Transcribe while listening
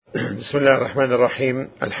بسم الله الرحمن الرحيم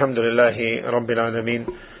الحمد لله رب العالمين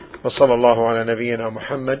وصلى الله على نبينا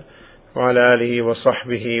محمد وعلى آله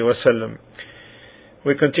وصحبه وسلم.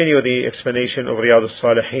 We continue the explanation of Riyadh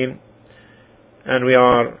al-Salihin, and we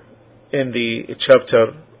are in the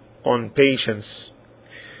chapter on patience,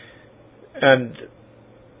 and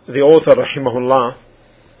the author rahimahullah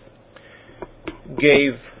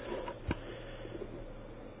gave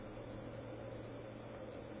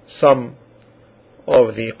some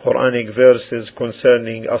of the Quranic verses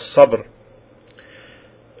concerning as-sabr,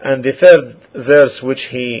 and the third verse which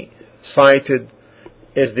he cited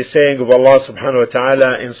is the saying of Allah subhanahu wa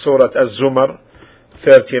ta'ala in Surah Az-Zumar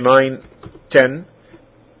 39:10,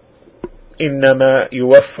 إنما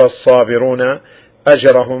يوفى الصابرون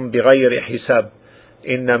أجرهم بغير حساب.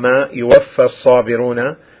 إنما يوفى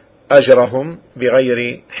الصابرون أجرهم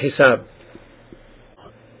بغير حساب.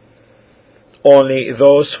 Only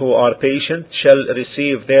those who are patient shall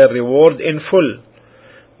receive their reward in full,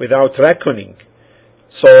 without reckoning.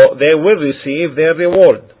 So they will receive their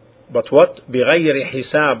reward. But what? بغير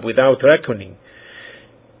حساب, without reckoning.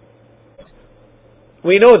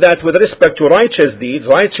 We know that with respect to righteous deeds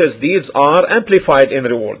are amplified in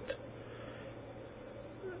reward.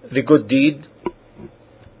 The good deed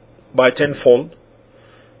by 10-fold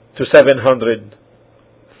to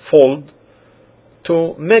 700-fold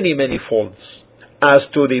to many folds. As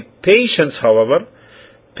to the patience, however,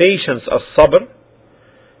 patience as-sabr,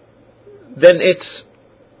 then its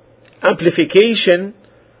amplification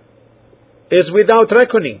is without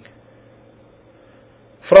reckoning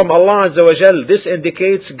from Allah Azza wa Jal. This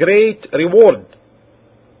indicates great reward,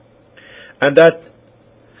 and that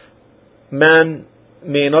man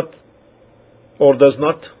may not or does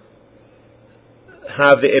not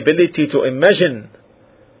have the ability to imagine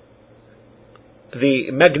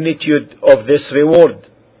the magnitude of this reward,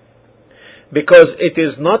 because it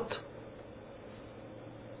is not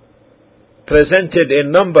presented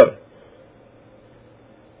in number,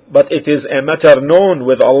 but it is a matter known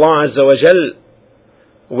with Allah Azza wa Jal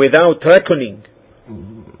without reckoning.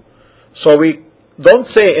 So we don't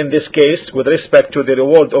say in this case, with respect to the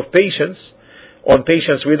reward of patience, on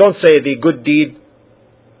patience, we don't say the good deed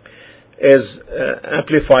is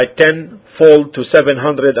amplified 10-fold to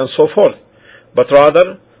 700 and so forth. But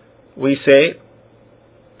rather, we say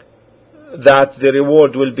that the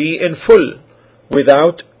reward will be in full,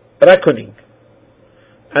 without reckoning.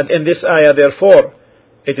 And in this ayah, therefore,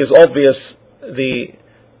 it is obvious the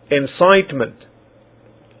incitement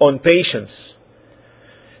on patience.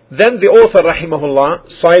 Then the author, rahimahullah,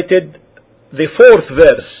 cited the fourth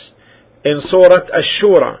verse in Surah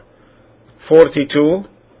Ash-Shura 42-43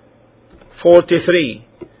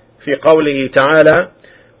 في قوله تعالى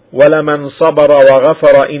وَلَمَنْ صَبَرَ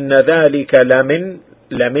وَغَفَرَ إِنَّ ذَلِكَ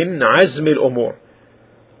لَمِنْ عَزْمِ الْأُمُورِ.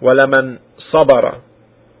 وَلَمَنْ صَبَرَ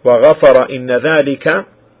وَغَفَرَ إِنَّ ذَلِكَ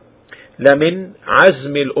لَمِنْ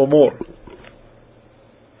عَزْمِ الْأُمُورِ.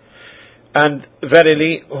 And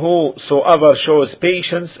verily, whosoever shows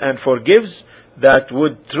patience and forgives, that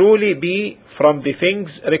would truly be from the things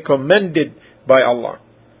recommended by Allah.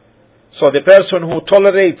 So the person who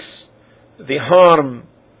tolerates the harm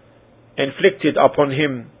inflicted upon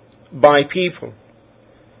him by people,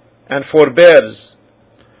 and forbears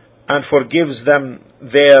and forgives them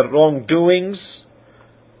their wrongdoings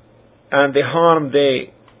and the harm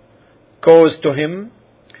they cause to him,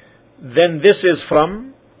 then this is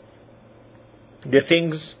from the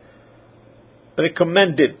things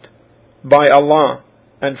recommended by Allah,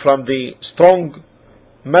 and from the strong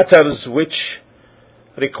matters which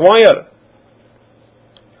require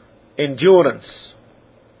endurance,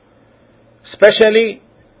 especially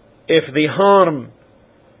if the harm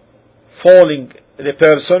falling the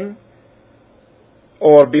person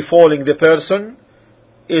or befalling the person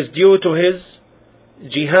is due to his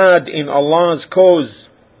jihad in Allah's cause,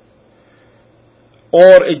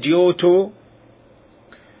 or due to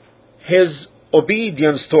his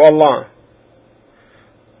obedience to Allah.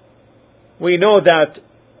 We know that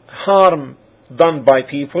harm done by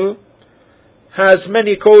people has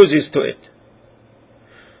many causes to it.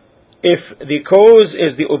 If the cause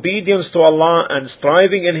is the obedience to Allah and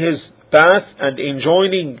striving in His path and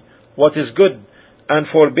enjoining what is good and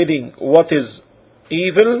forbidding what is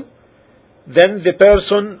evil, then the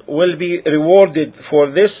person will be rewarded for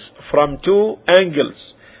this from two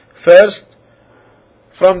angles. First,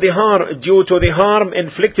 from the harm, due to the harm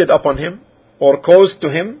inflicted upon him or caused to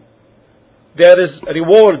him, there is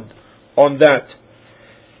reward on that.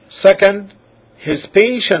 Second, his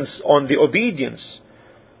patience on the obedience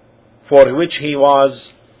for which he was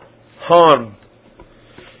harmed.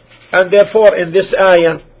 And therefore in this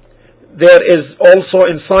ayah there is also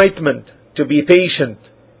incitement to be patient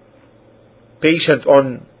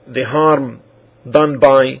on the harm done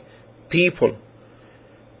by people,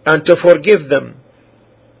 and to forgive them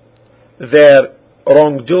their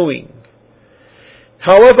wrongdoing.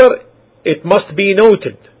 However, it must be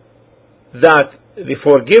noted that the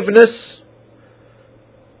forgiveness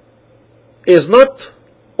is not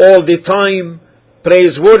all the time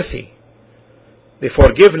praiseworthy. The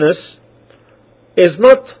forgiveness is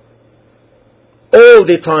not all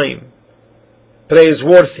the time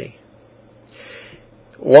praiseworthy.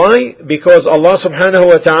 Why? Because Allah subhanahu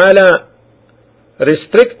wa ta'ala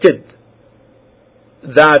restricted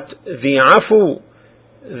that the afu,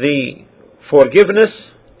 the forgiveness,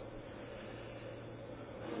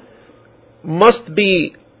 must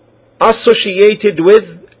be associated with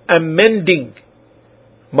amending,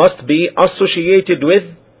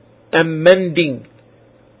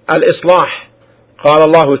 al-islah. قال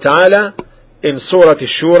الله تعالى in Surah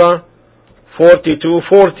Ash-Shura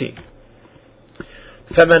 42:40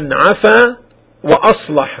 فمن عفا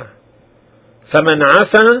وأصلح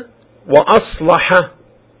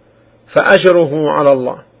فأجره على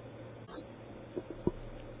الله.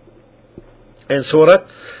 In Surah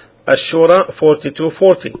Ash-Shura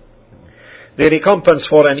 42:40, the recompense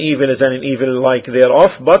for an evil is an evil like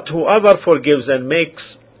thereof, but whoever forgives and makes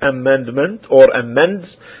amendment or amends,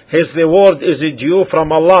 his reward is due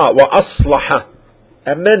from Allah. وَأَصْلَحَ,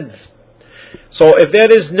 amends. So if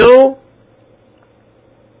there is no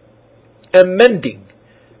amending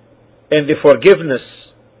in the forgiveness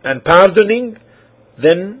and pardoning,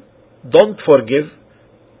 then don't forgive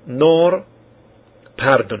nor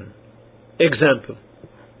pardon. Example: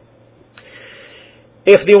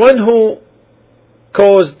 if the one who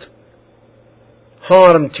caused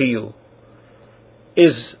harm to you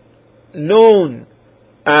is known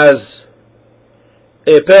as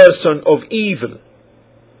a person of evil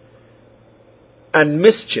and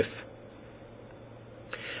mischief,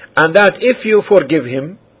 and that if you forgive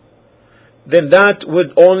him, then that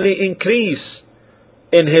would only increase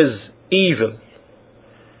in his evil.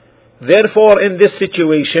 Therefore, in this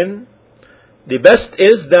situation, the best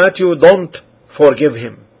is that you don't forgive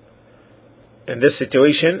him. In this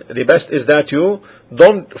situation, the best is that you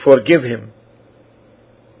don't forgive him.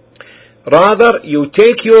 Rather, you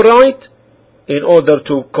take your right in order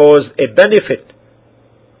to cause a benefit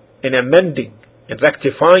in amending and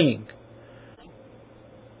rectifying.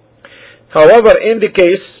 However, in the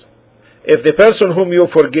case, if the person whom you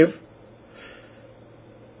forgive,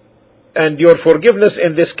 and your forgiveness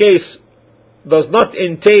in this case does not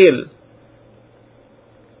entail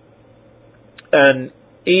an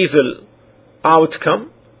evil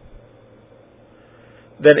outcome,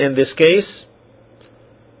 then in this case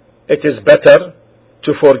it is better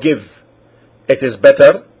to forgive.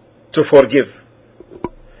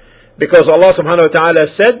 Because Allah subhanahu wa ta'ala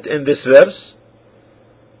said in this verse,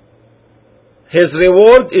 his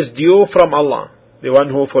reward is due from Allah. The one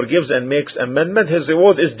who forgives and makes amendment, his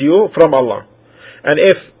reward is due from Allah. And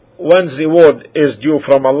if one's reward is due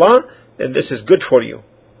from Allah, then this is good for you,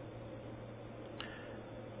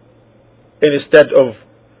 instead of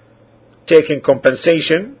taking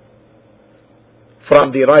compensation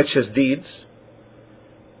from the righteous deeds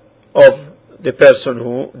of the person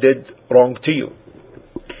who did wrong to you.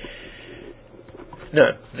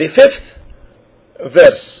 Now, the fifth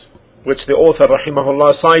verse which the author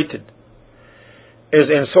rahimahullah cited is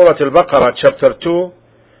in Surah Al-Baqarah chapter 2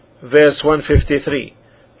 verse 153.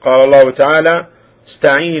 قال الله تعالى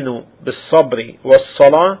استعينوا بالصبر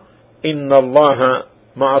والصلاة إن الله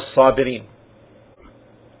مع الصابرين.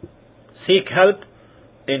 Seek help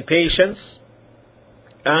in patience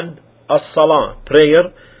and as-salah,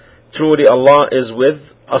 prayer. Truly Allah is with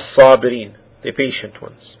as-sabirin, the patient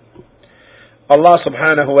ones. Allah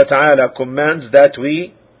subhanahu wa ta'ala commands that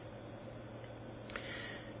we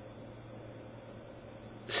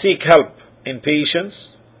seek help in patience,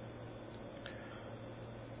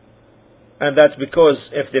 and that's because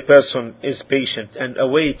if the person is patient and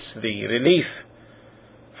awaits the relief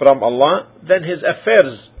from Allah, then his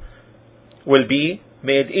affairs will be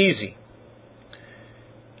made easy.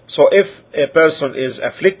 So if a person is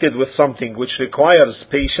afflicted with something which requires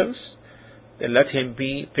patience, then let him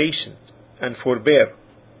be patient and forbear.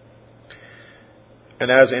 And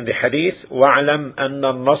as in the hadith, وَاعْلَمْ أَنَّ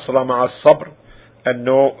النَّصْرَ مَعَ الصَّبْرِ, and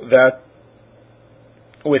know that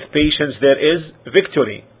with patience there is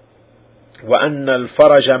victory. وَأَنَّ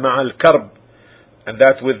الْفَرَجَ مَعَ الْكَرْبِ, and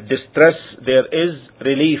that with distress there is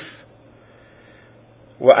relief.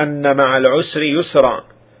 وَأَنَّ مَعَ الْعُسْرِ يُسْرًا,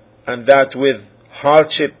 and that with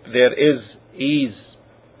hardship there is ease.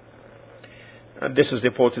 and this is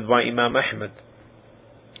reported by Imam Ahmad.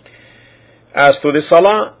 As to the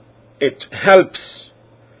salah, it helps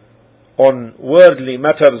on worldly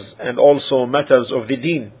matters and also matters of the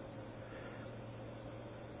deen,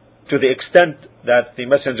 to the extent that the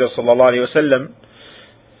Messenger ﷺ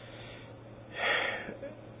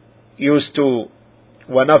used to,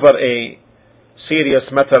 whenever a serious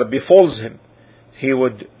matter befalls him, he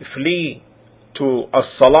would flee to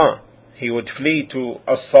as-salah. He would flee to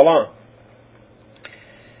as-salah.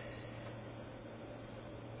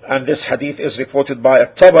 And this hadith is reported by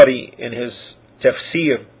At-Tabari in his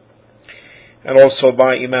Tafsir, and also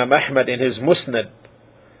by Imam Ahmad in his Musnad.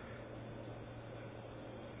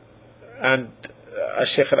 And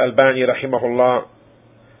Shaykh Al-Albani rahimahullah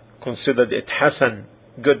considered it Hasan,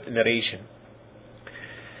 good narration.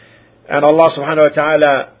 And Allah subhanahu wa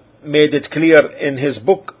ta'ala made it clear in his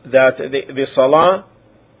book that the salah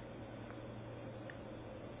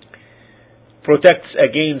protects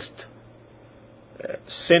against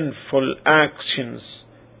sinful actions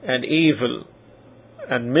and evil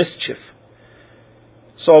and mischief.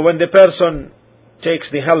 So when the person takes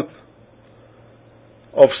the help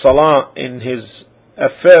of salah in his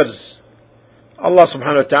affairs, Allah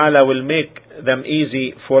subhanahu wa ta'ala will make them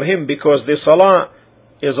easy for him, because the salah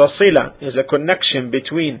is a sila, is a connection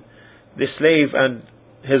between the slave and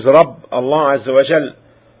his Rabb, Allah Azza wa Jal.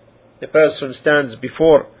 The person stands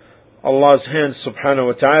before Allah's hands subhanahu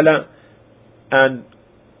wa ta'ala and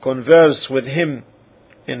converse with him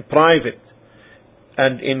in private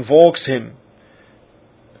and invokes him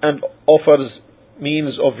and offers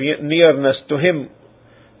means of nearness to him,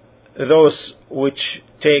 those which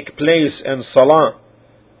take place in salah.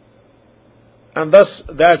 And thus,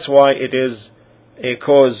 that's why it is a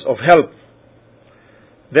cause of help.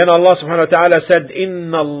 Then Allah subhanahu wa ta'ala said,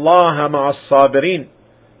 Inna Allaha ma'as sabirin.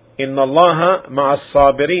 Inna Allaha ma'as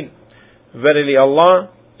sabirin. Verily Allah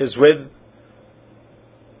is with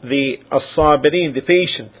the as-sabirin, the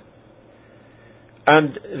patient.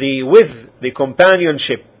 And the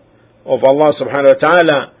companionship of Allah subhanahu wa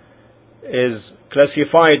ta'ala is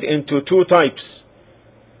classified into two types.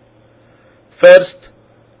 First,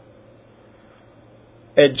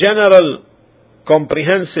 a general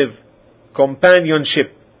comprehensive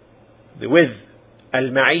companionship with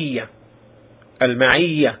al-ma'iyya,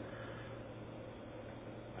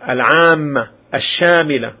 al-'amma,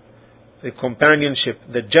 al-shamila, the companionship,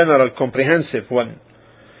 the general comprehensive one.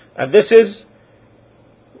 And this is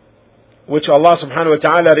which Allah subhanahu wa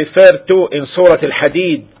ta'ala referred to in Surah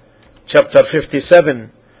Al-Hadid, chapter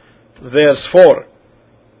 57, verse 4.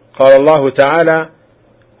 قال الله تعالى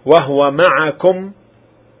وهو معكم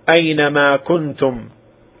أينما كنتم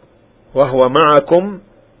وهو معكم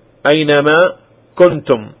أينما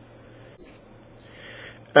كنتم,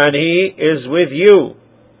 and He is with you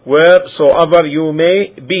wheresoever you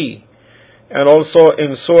may be. And also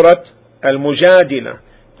in Surah Al-Mujadila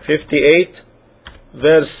 58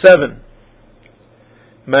 verse 7,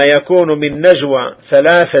 ما يكون من نجوى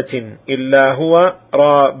ثلاثة إلا هو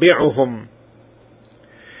رابعهم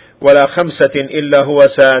ولا خمسة إلا هو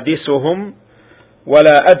سادسهم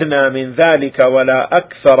ولا أدنى من ذلك ولا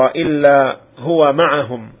أكثر إلا هو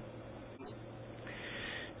معهم.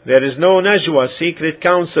 There is no najwa, secret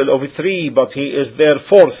council, of three, but He is their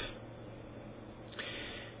fourth,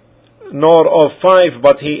 nor of five,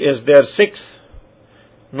 but He is their sixth,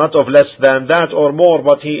 not of less than that or more,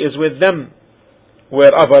 but He is with them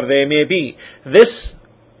wherever they may be. This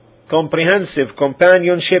comprehensive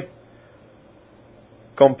companionship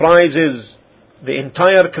comprises the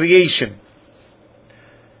entire creation,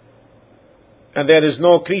 and there is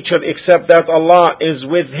no creature except that Allah is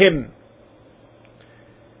with him.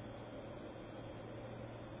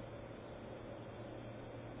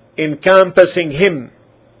 Encompassing him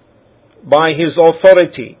by His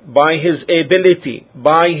authority, by His ability,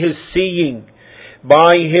 by His seeing,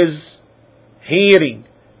 by His hearing,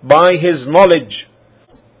 by His knowledge.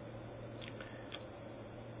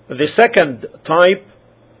 The second type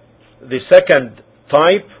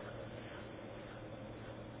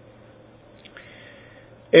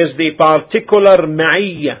is the particular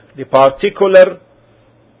ma'iyya, the particular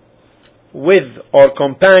with or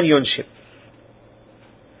companionship.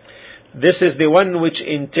 This is the one which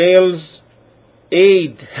entails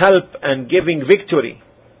aid, help, and giving victory.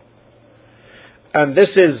 And this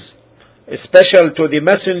is special to the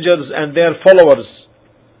messengers and their followers.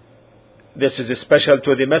 This is special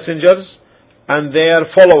to the messengers and their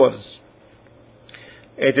followers.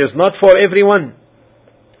 It is not for everyone.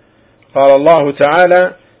 قال الله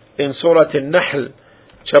تعالى in Surah Al-Nahl,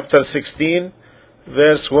 chapter 16,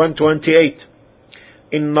 verse 128,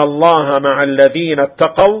 إن الله مع الذين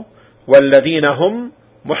اتقوا وَالَّذِينَ هُمْ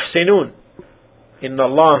مُحْسِنُونَ. إِنَّ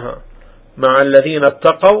اللَّهَ مَعَ الَّذِينَ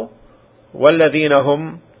اتَّقَوْا وَالَّذِينَ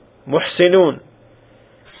هُمْ مُحْسِنُونَ.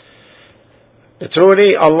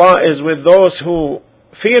 Truly Allah is with those who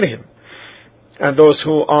fear Him and those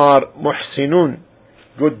who are muhsinun,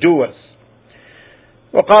 good doers.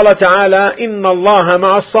 وقال تعالى إن الله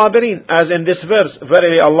مع الصابرين. As in this verse,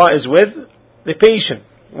 verily Allah is with the patient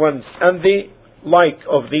ones, and the like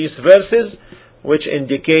of these verses which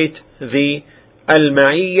indicate the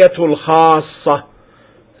المعية الخاصة,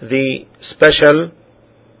 the special,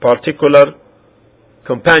 particular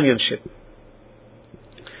companionship.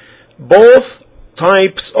 Both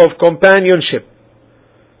types of companionship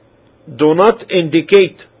do not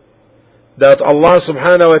indicate that Allah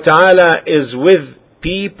subhanahu wa ta'ala is with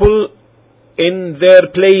people in their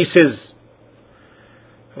places.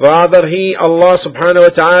 Rather, Allah subhanahu wa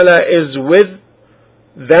ta'ala is with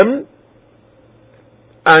them,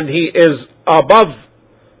 and He is above,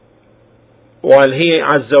 while He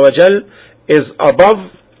Azza wa Jal is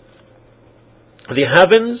above the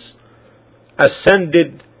heavens,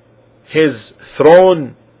 ascended His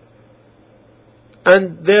throne,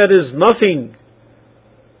 and there is nothing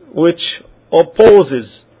which opposes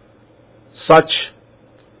such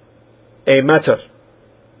a matter.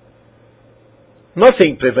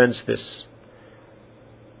 Nothing prevents this,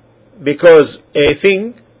 because a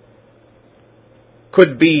thing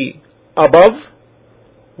could be above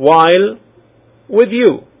while with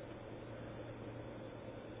you.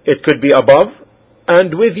 It could be above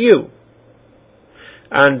and with you.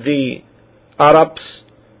 And the Arabs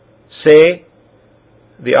say,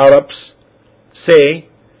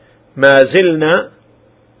 ما زلنا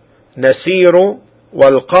نسير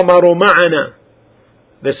والقمر معنا.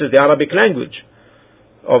 This is the Arabic language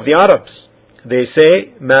of the Arabs. They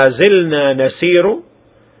say ما زلنا نسير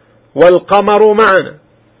والقمر معنا.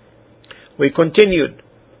 We continued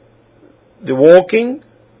the walking,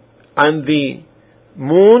 and the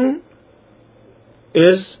moon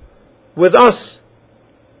is with us.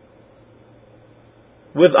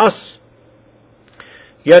 With us.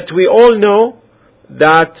 Yet we all know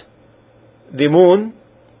that the moon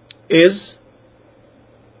is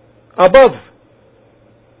above.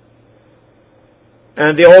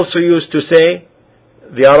 And they also used to say,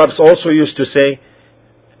 the Arabs also used to say,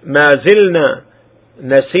 ما زلنا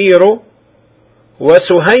نسير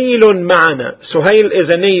وسهيل معنا. Suhail is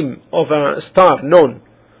a name of a star known,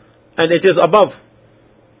 and it is above.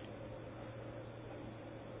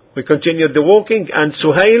 We continued the walking, and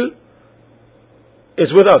Suhail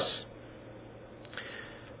is with us.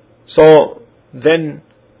 So then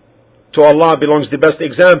to Allah belongs the best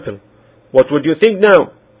example. What would you think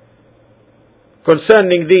now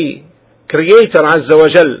concerning the Creator Azza wa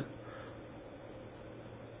Jal?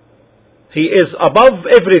 He is above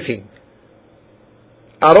everything,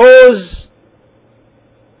 arose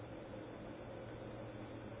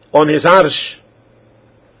on His arsh,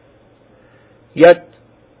 yet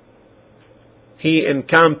He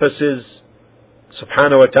encompasses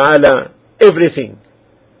subhanahu wa ta'ala everything,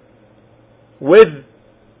 with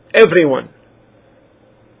everyone.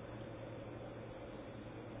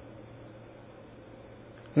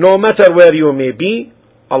 No matter where you may be,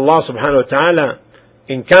 Allah subhanahu wa ta'ala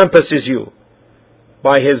encompasses you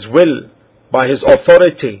by His will, by His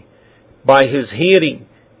authority, by His hearing,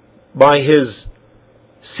 by His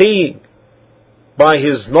seeing, by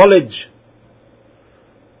His knowledge,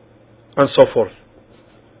 and so forth.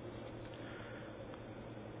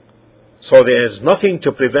 So there is nothing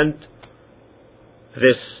to prevent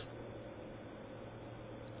this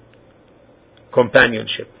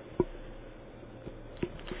companionship.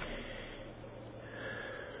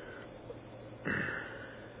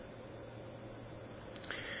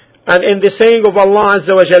 And in the saying of Allah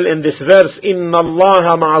Azza wa Jal in this verse, إِنَّ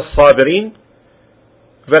اللَّهَ مَعَ الصَّابِرِينَ,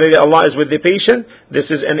 verily Allah is with the patient, this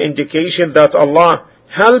is an indication that Allah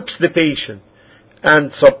helps the patient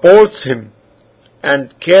and supports him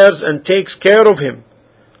and cares and takes care of him,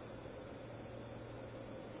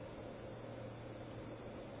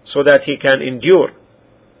 so that he can endure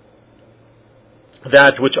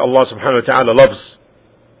that which Allah subhanahu wa ta'ala loves.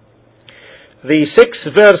 The sixth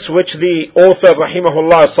verse which the author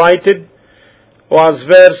rahimahullah cited was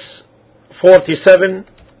verse 47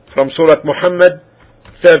 from Surah Muhammad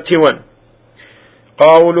 31.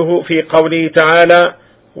 قوله في قوله تعالى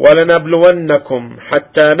وَلَنَبْلُوَنَّكُمْ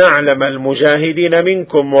حَتَّى نَعْلَمَ الْمُجَاهِدِينَ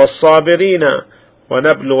مِنْكُمْ وَالصَّابِرِينَ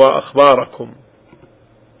وَنَبْلُوَ أَخْبَارَكُمْ.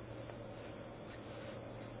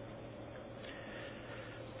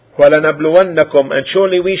 وَلَنَبْلُوَنَّكُمْ, and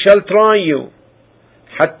surely we shall try you,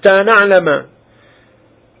 حَتَّى نَعْلَمَ,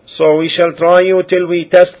 So we shall try you till we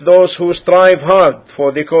test those who strive hard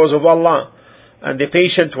for the cause of Allah and the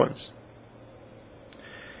patient ones.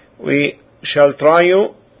 We shall try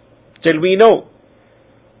you till we know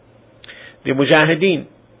the mujahideen,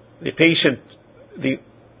 the patient,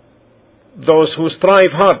 those who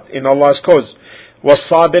strive hard in Allah's cause,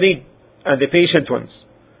 was-sabirin, and the patient ones.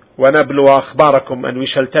 وَنَبْلُوَ أَخْبَارَكُمْ, and we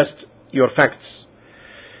shall test your facts,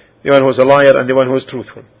 the one who is a liar and the one who is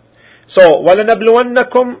truthful. So,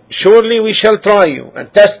 وَلَنَبْلُوَنَّكُمْ, surely we shall try you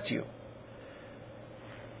and test you.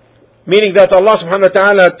 Meaning that Allah subhanahu wa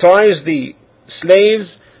ta'ala tries the slaves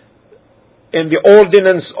in the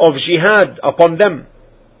ordinance of jihad upon them,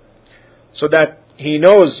 so that He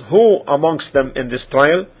knows who amongst them in this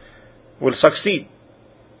trial will succeed,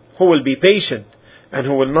 who will be patient and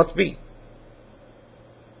who will not be.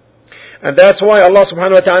 And that's why Allah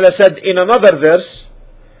subhanahu wa ta'ala said in another verse,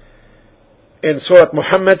 in Surah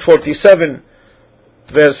Muhammad 47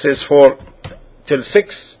 verses 4 till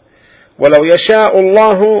 6, وَلَوْ يَشَاءُ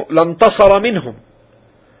اللَّهُ لَانْتَصَرَ مِنْهُمْ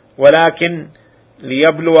وَلَكِنْ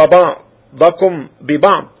لِيَبْلُوَ بَعْضَكُمْ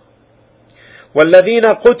بِبَعْضٍ وَالَّذِينَ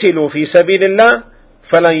قُتِلُوا فِي سَبِيلِ اللَّهِ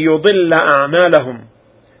فَلَنْ يُضِلَّ أَعْمَالَهُمْ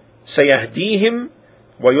سَيَهْدِيهِمْ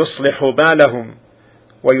وَيُصْلِحُ بَالَهُمْ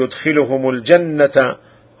وَيُدْخِلُهُمُ الْجَنَّةَ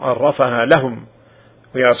عَرَّفَهَا لَهُمْ.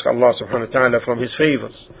 We ask Allah subhanahu wa ta'ala from His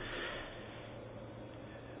favors.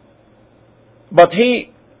 But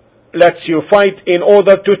He lets you fight in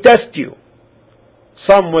order to test you,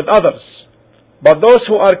 some with others. But those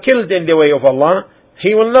who are killed in the way of Allah,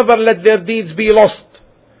 He will never let their deeds be lost.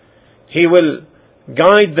 He will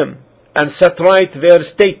guide them and set right their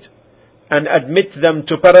state and admit them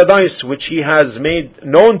to paradise which He has made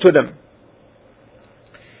known to them.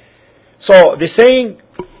 So the saying,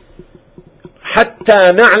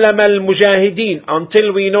 حَتَّى نَعْلَمَ الْمُجَاهِدِينَ,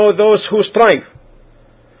 until we know those who strive.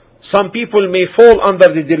 Some people may fall under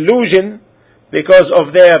the delusion because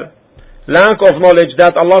of their lack of knowledge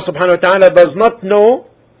that Allah subhanahu wa ta'ala does not know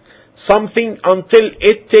something until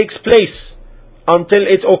it takes place, until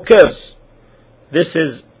it occurs. This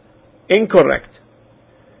is incorrect.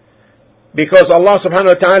 Because Allah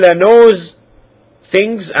subhanahu wa ta'ala knows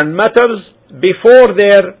things and matters before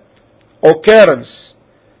their occurrence.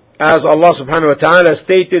 As Allah subhanahu wa ta'ala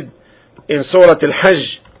stated in Surah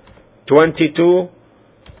Al-Hajj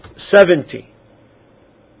 22:70.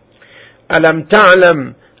 أَلَمْ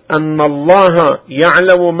تَعْلَمْ أَنَّ اللَّهَ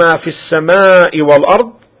يَعْلَمُ مَا فِي السَّمَاءِ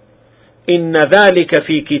وَالْأَرْضِ إِنَّ ذَلِكَ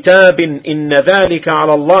فِي كِتَابٍ إِنَّ ذَلِكَ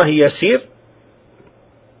عَلَى اللَّهِ يَسِيرٌ.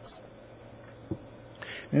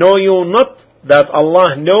 Know you not that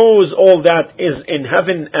Allah knows all that is in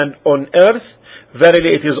heaven and on earth?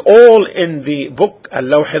 Verily it is all in the book,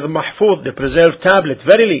 Al-Lawh al-Mahfuz, the preserved tablet.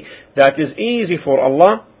 Verily that is easy for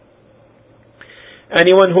Allah.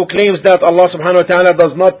 Anyone who claims that Allah subhanahu wa ta'ala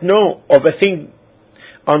does not know of a thing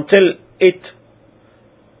until it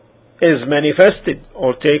is manifested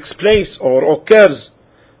or takes place or occurs,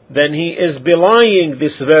 then he is belying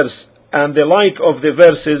this verse and the like of the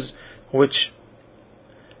verses which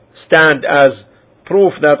stand as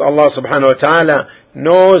proof that Allah subhanahu wa ta'ala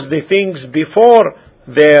knows the things before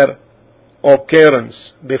their occurrence,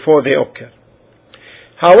 before they occur.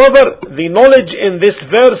 However, the knowledge in this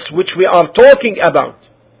verse which we are talking about,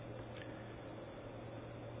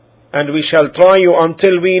 and we shall try you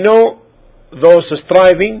until we know those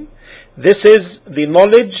striving, this is the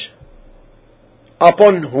knowledge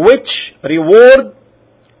upon which reward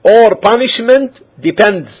or punishment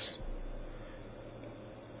depends.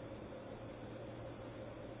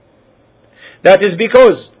 That is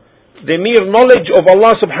because the mere knowledge of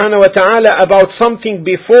Allah subhanahu wa ta'ala about something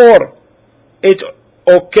before it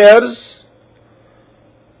occurs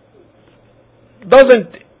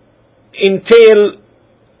doesn't entail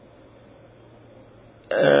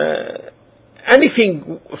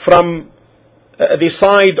anything from the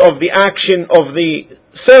side of the action of the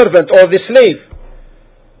servant or the slave,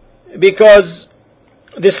 because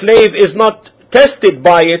the slave is not tested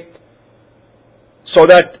by it so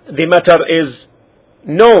that the matter is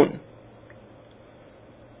known.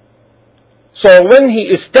 So when he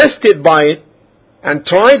is tested by it and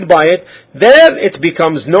tried by it, there it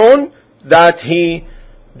becomes known that he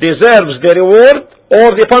deserves the reward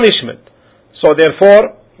or the punishment. So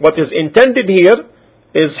therefore, what is intended here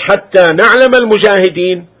is حَتَّى نَعْلَمَ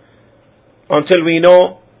الْمُجَاهِدِينَ, until we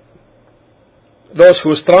know those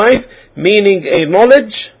who strive, meaning a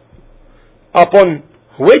knowledge upon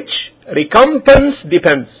which recompense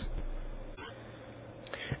depends.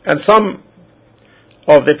 And some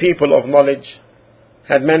of the people of knowledge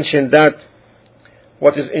had mentioned that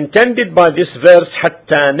what is intended by this verse,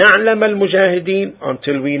 حَتَّى نَعْلَمَ الْمُجَاهِدِينَ,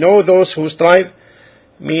 until we know those who strive,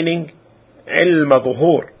 meaning علم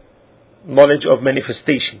ظهور, knowledge of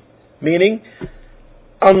manifestation, meaning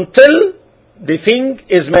until the thing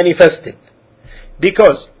is manifested.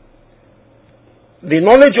 Because the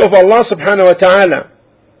knowledge of Allah subhanahu wa ta'ala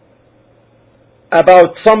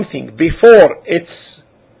about something before its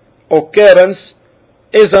occurrence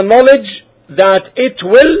is a knowledge that it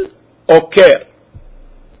will occur,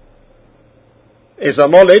 is a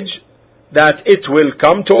knowledge that it will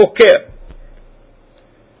come to occur.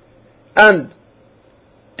 And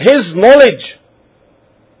his knowledge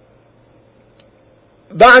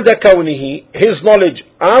بعد كونه, his knowledge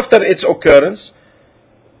after its occurrence,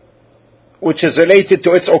 which is related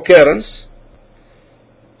to its occurrence,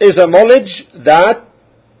 is a knowledge that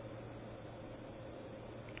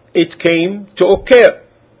it came to occur.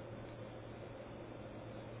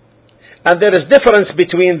 And there is difference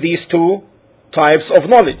between these two types of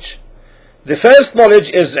knowledge. The first knowledge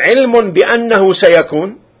is علم بأنه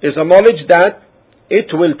سيكون, is a knowledge that it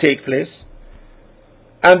will take place.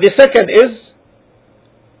 And the second is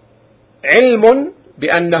علم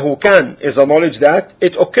بأنه كان, is a knowledge that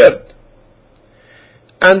it occurred.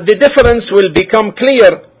 And the difference will become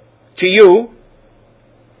clear to you.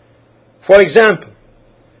 For example,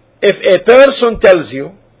 if a person tells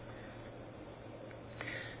you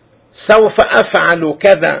سوف أفعل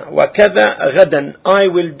كذا وكذا غدا, I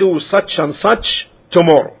will do such and such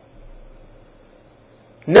tomorrow.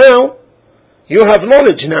 Now, you have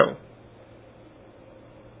knowledge now.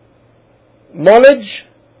 Knowledge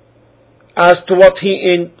as to what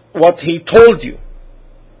he told you.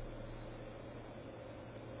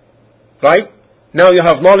 Right? Now you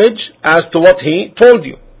have knowledge as to what he told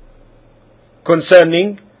you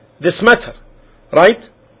concerning this matter. Right?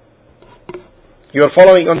 You are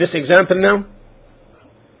following on this example now?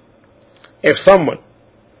 If someone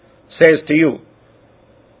says to you,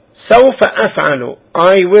 سوف أفعل,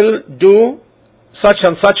 I will do such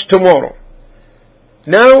and such tomorrow.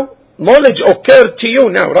 Now, knowledge occurred to you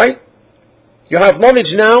now, right? You have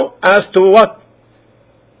knowledge now as to what?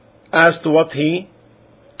 As to what he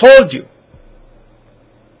told you.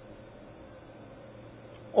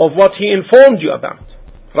 Of what he informed you about.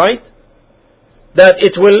 Right? That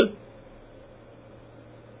it will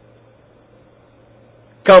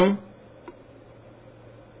come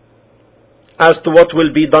as to what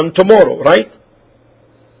will be done tomorrow, right?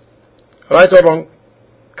 Right or wrong?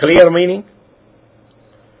 Clear meaning?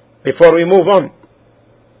 Before we move on.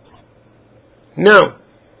 Now,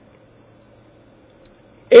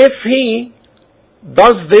 if he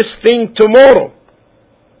does this thing tomorrow,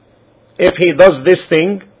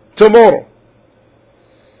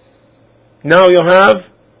 now you have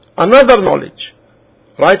another knowledge.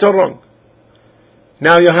 Right or wrong?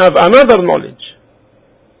 Now you have another knowledge.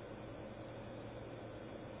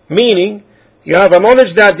 Meaning, you have a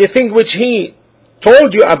knowledge that the thing which he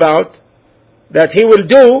told you about, that he will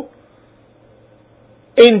do,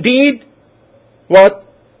 indeed, what?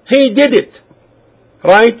 He did it.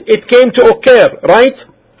 Right? It came to occur. Right?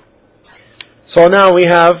 So now we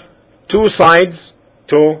have two sides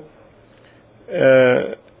to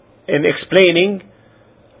in explaining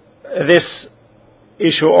this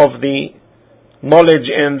issue of the knowledge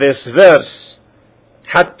in this verse.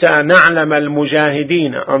 حتى نعلم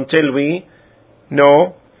المجاهدين, until we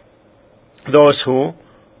know those who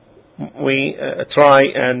we try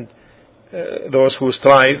and those who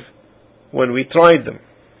strive when we tried them.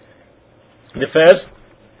 The first,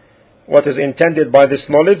 what is intended by this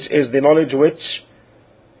knowledge is the knowledge which,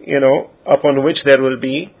 upon which there will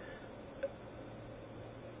be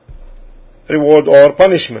reward or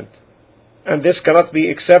punishment. And this cannot be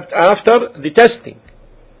except after the testing.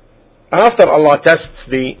 After Allah tests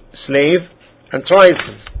the slave and tries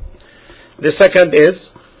him. The second is,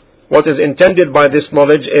 what is intended by this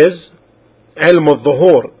knowledge is علم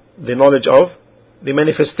الظهور, the knowledge of the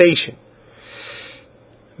manifestation.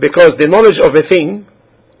 Because the knowledge of a thing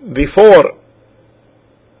before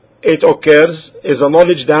it occurs is a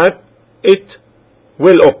knowledge that it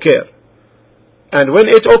will occur. And when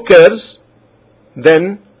it occurs,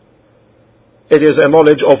 then it is a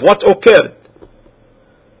knowledge of what occurred.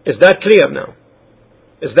 Is that clear now?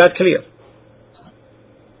 Is that clear?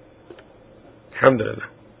 Alhamdulillah.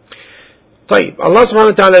 طيب, Allah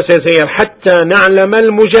subhanahu wa ta'ala says here حتى نعلم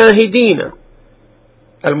المجاهدين.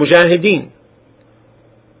 المجاهدين,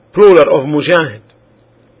 plural of mujahid.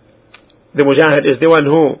 The mujahid is the one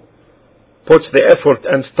who puts the effort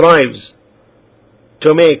and strives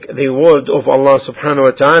to make the word of Allah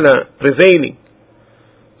subhanahu wa ta'ala prevailing.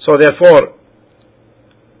 So therefore,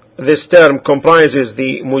 this term comprises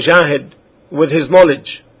the mujahid with his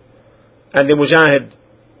knowledge, and the mujahid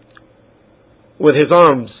with his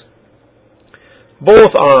arms.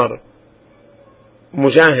 Both are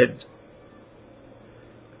mujahid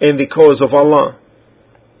in the cause of Allah.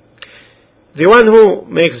 The one who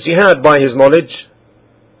makes jihad by his knowledge,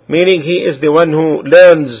 meaning he is the one who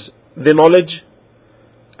learns the knowledge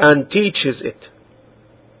and teaches it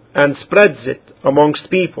and spreads it amongst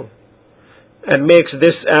people and makes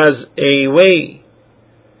this as a way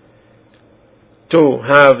to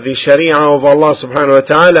have the Sharia of Allah subhanahu wa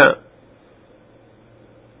ta'ala,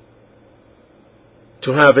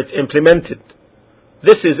 to have it implemented.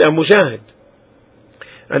 This is a mujahid.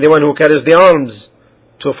 And the one who carries the arms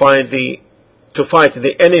to fight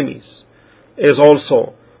the enemies is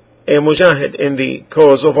also a mujahid in the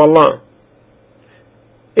cause of Allah.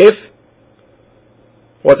 If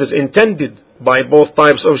what is intended by both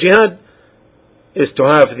types of jihad is to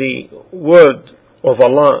have the word of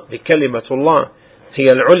Allah, the kalimatullah,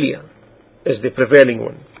 hiya al-ulya, is the prevailing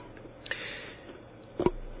one.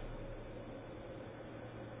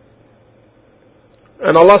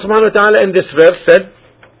 And Allah subhanahu wa ta'ala in this verse said,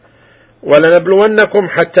 وَلَنَبْلُوَنَّكُمْ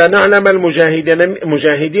حَتَّى نَعْلَمَ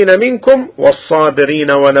الْمُجَاهِدِينَ مِنْكُمْ وَالصَّابِرِينَ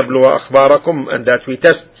وَنَبْلُوَ أَخْبَارَكُمْ, and that we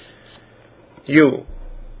test you,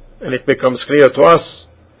 and it becomes clear to us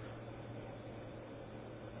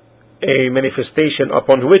a manifestation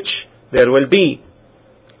upon which there will be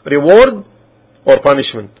reward or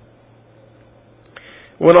punishment.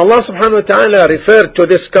 When Allah subhanahu wa ta'ala referred to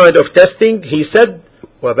this kind of testing, He said,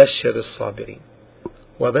 وَبَشِّرِ الصَّابِرِينَ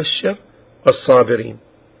وَبَشِّرِ الصَّابِرِينَ,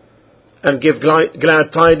 and give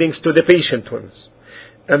glad tidings to the patient ones.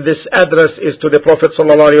 And this address is to the Prophet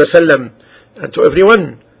sallallahu alaihi wasallam and to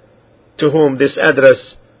everyone to whom this address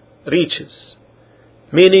reaches.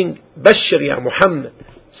 Meaning, Bashir ya Muhammad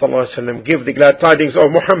sallallahu alaihi wasallam, give the glad tidings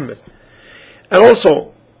of Muhammad. And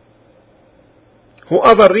also,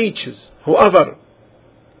 whoever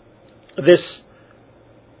this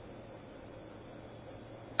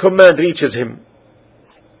command reaches him,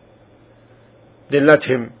 then let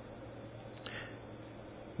him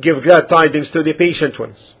give glad tidings to the patient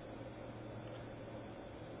ones,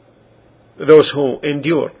 those who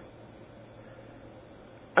endure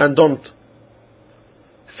and don't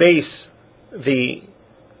face the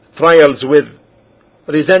trials with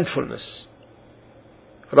resentfulness.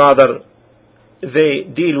 Rather, they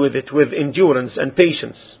deal with it with endurance and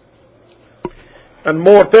patience, and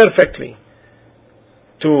more perfectly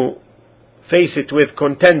to face it with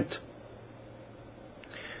content,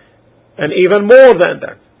 and even more than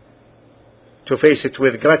that, to face it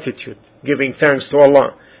with gratitude, giving thanks to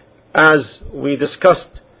Allah, as we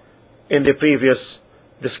discussed in the previous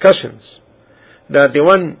discussions, that the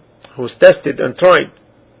one who's tested and tried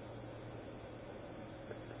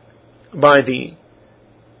by the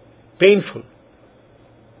painful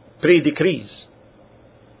pre-decrees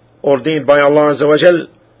ordained by Allah Azza wa Jal,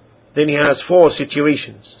 then he has 4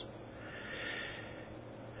 situations.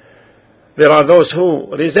 There are those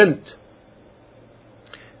who resent,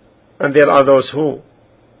 and there are those who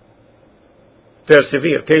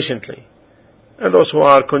persevere patiently, and those who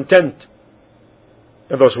are content,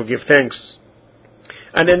 and those who give thanks.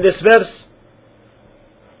 And in this verse,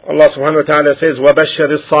 Allah subhanahu wa ta'ala says,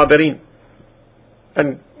 وَبَشَّرِ الصَّابِرِينَ,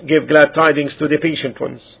 and give glad tidings to the patient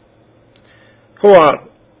ones. Who are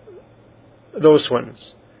those ones?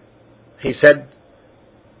 He said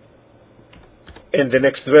in the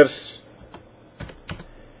next verse,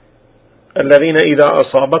 الذين إذا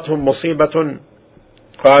أصابتهم مصيبة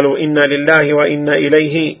قالوا إنا لله وإنا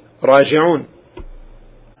إليه راجعون.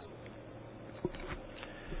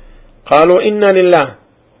 قالوا إنا لله,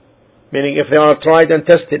 meaning if they are tried and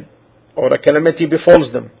tested, or a calamity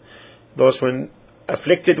befalls them, those when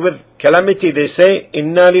afflicted with calamity, they say,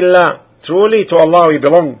 Inna lillah, truly to Allah we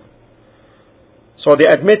belong. So they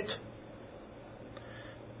admit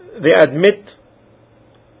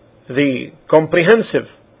the comprehensive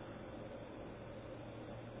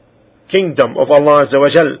kingdom of Allah Azza wa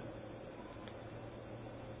Jal,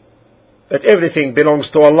 that everything belongs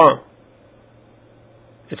to Allah,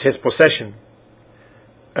 it's His possession,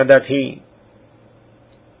 and that He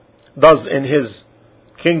does in His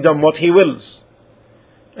kingdom what He wills.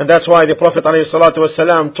 And that's why the Prophet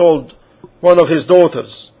ﷺ told one of his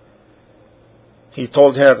daughters, he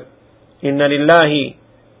told her, Inna lillahi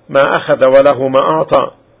ma akhadha wa lahu ma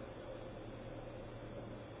a'ta.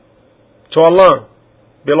 To Allah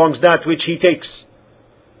belongs that which He takes,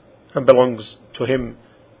 and belongs to Him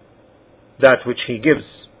that which He gives.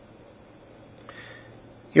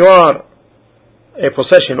 You are a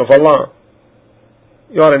possession of Allah.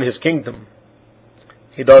 You are in His kingdom.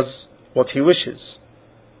 He does what He wishes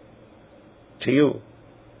to you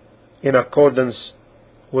in accordance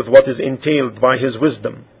with what is entailed by his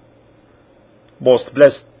wisdom. Most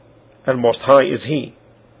blessed and most high is he.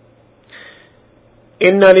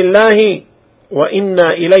 Inna lillahi wa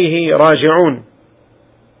inna ilayhi raji'un.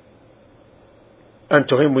 And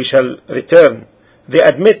to him we shall return. They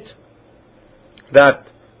admit that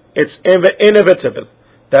it's inevitable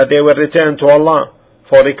that they will return to Allah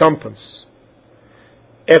for recompense.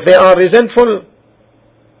 If they are resentful,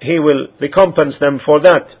 He will recompense them for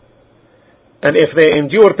that. And if they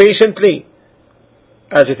endure patiently,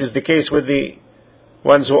 as it is the case with the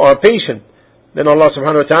ones who are patient, then Allah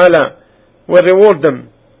subhanahu wa ta'ala will reward them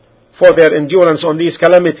for their endurance on these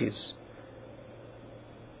calamities.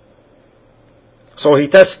 So He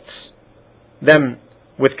tests them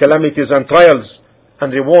with calamities and trials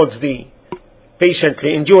and rewards the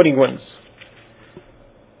patiently enduring ones.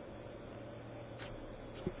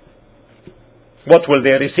 What will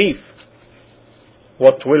they receive?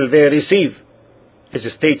 What will they receive? Is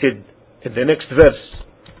stated in the next verse,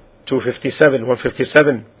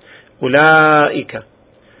 157. أولئك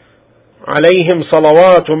عليهم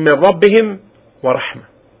صلوات من ربهم ورحمة.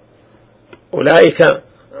 أولئك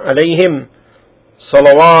عليهم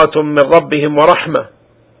صلوات من ربهم ورحمة.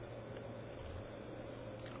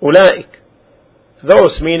 أولئك,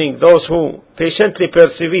 those, meaning those who patiently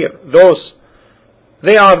persevere,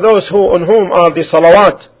 they are those who on whom are the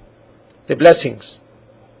salawat, the blessings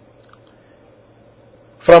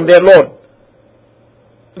from their Lord.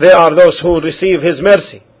 They are those who receive His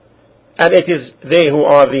mercy, and it is they who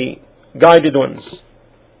are the guided ones.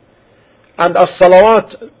 And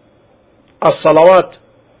as-salawat,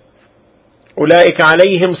 أولئك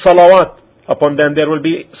عليهم salawat, upon them there will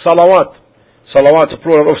be salawat,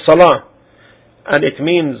 plural of salah, and it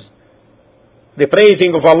means the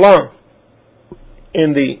praising of Allah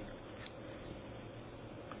in the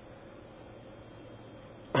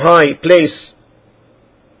high place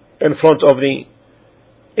in front of the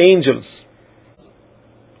angels.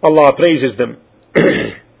 Allah praises them.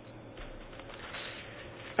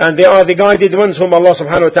 And they are the guided ones whom Allah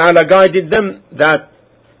subhanahu wa ta'ala guided them, that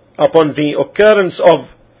upon the occurrence of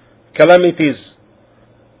calamities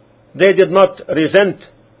they did not resent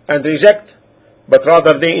and reject, but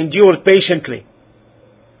rather they endured patiently.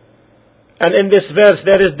 And in this verse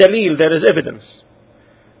there is dalil, there is evidence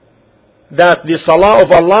that the salah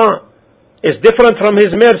of Allah is different from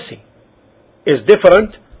His mercy.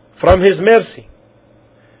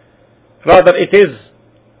 Rather it is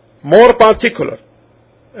more particular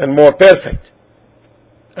and more perfect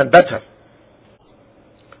and better.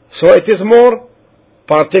 So it is more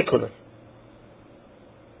particular.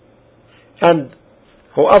 And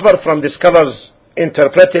whoever from the scholars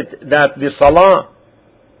interpreted that the salah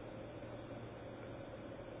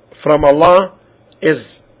from Allah is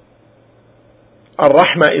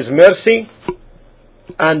ar-Rahmah, is mercy,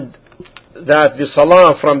 and that the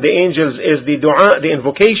salah from the angels is the dua, the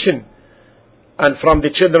invocation, and from the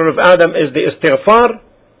children of Adam is the istighfar,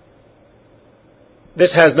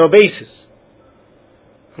 this has no basis.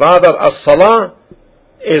 Rather, as-salah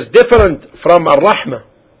is different from ar-Rahmah.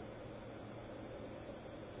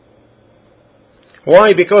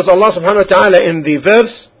 Why? Because Allah subhanahu wa ta'ala in the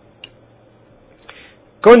verse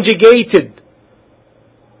conjugated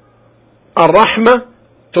ar-Rahmah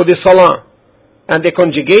to the salah, and the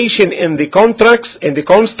conjugation in the contracts, in the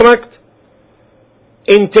construct,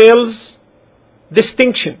 entails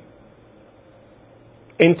distinction.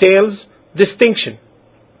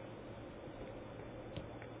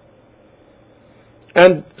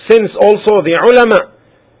 And since also the ulama,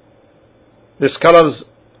 the scholars,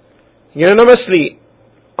 unanimously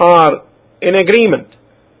are in agreement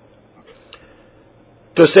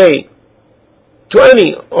to say to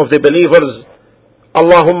any of the believers,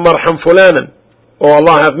 Allahumma arham fulanan, or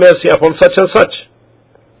Allah have mercy upon such and such.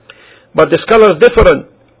 But the scholars differ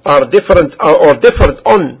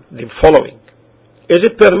on the following. Is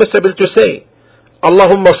it permissible to say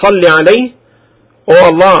Allahumma salli alayhi, or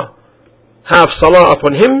Allah have salah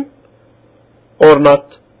upon him, or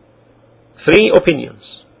not? Three opinions.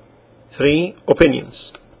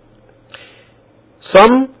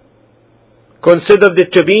 Some considered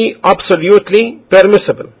it to be absolutely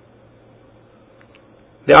permissible.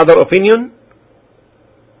 The other opinion,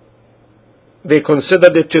 they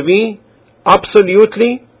considered it to be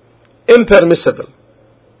absolutely impermissible.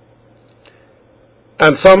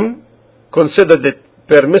 And some considered it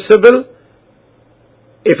permissible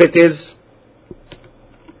if it is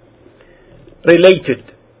related.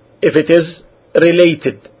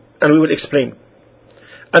 And we will explain.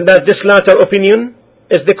 And that this latter opinion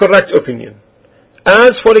is the correct opinion.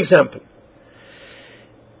 As for example,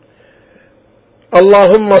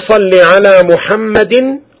 Allahumma salli ala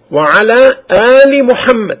Muhammadin wa ala ali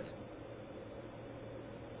Muhammad.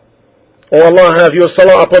 O Allah, have your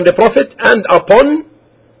salah upon the Prophet and upon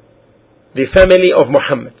the family of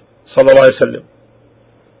Muhammad sallallahu alaihi wasallam.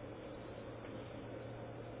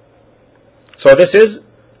 So this is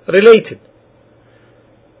related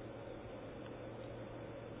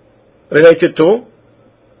to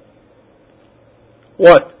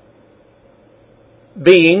what?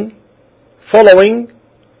 Following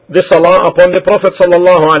the salah upon the Prophet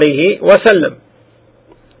sallallahu alaihi wasallam.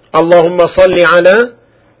 Allahumma salli ala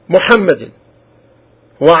Muhammadin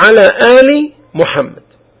wa ala ali Muhammad.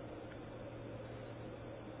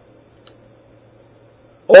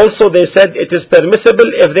 Also they said it is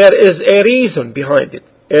permissible if there is a reason behind it,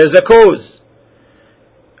 as a cause.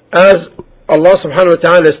 As Allah subhanahu wa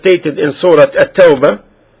ta'ala stated in Surah At-Tawbah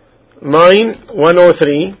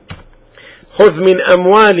 9:103, خذ من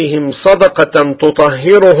أموالهم صدقة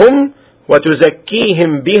تطهرهم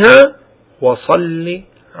وتزكيهم بها وصل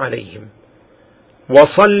عليهم.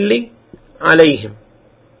 وصل عليهم.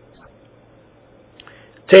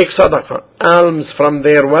 Take sadaqah, alms from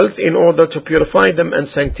their wealth in order to purify them and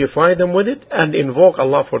sanctify them with it and invoke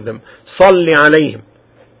Allah for them. صل عليهم.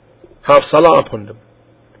 Have salah upon them.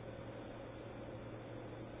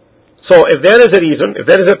 So if there is a reason, if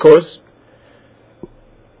there is a cause,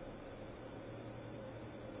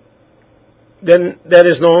 then there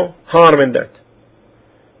is no harm in that.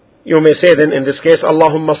 You may say then in this case,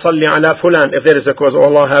 Allahumma salli ala fulan, if there is a cause, oh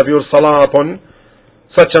Allah, have your salah upon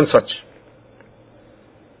such and such.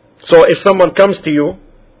 So if someone comes to you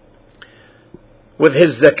with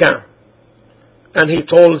his zakah, and he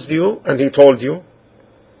told you,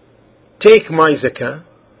 take my zakah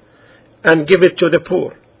and give it to the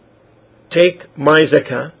poor. Take my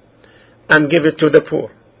zakah and give it to the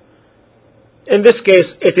poor. In this case,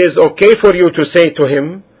 it is okay for you to say to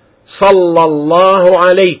him, Sallallahu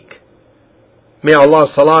alayk. May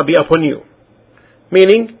Allah's salah be upon you.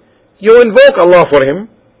 Meaning, you invoke Allah for him,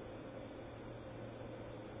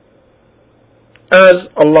 as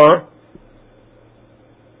Allah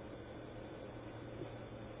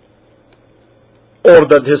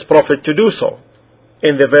ordered His Prophet to do so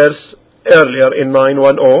in the verse earlier in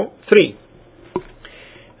 9:103.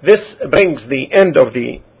 This brings the end of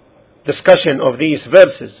the discussion of these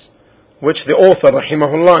verses, which the author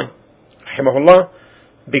rahimahullah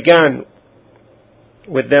began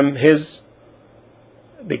his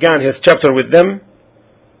chapter with them,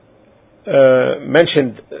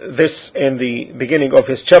 mentioned this in the beginning of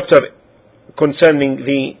his chapter concerning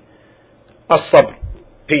the as-sabr,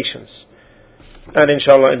 patience. And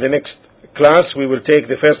inshallah in the next class we will take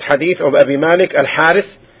the first hadith of Abi Malik al-Harith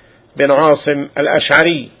bin Asim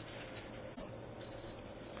al-Ash'ari.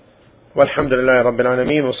 والحمد لله رب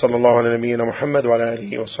العالمين وصلى الله على نبينا محمد وعلى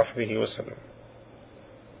آله وصحبه وسلم.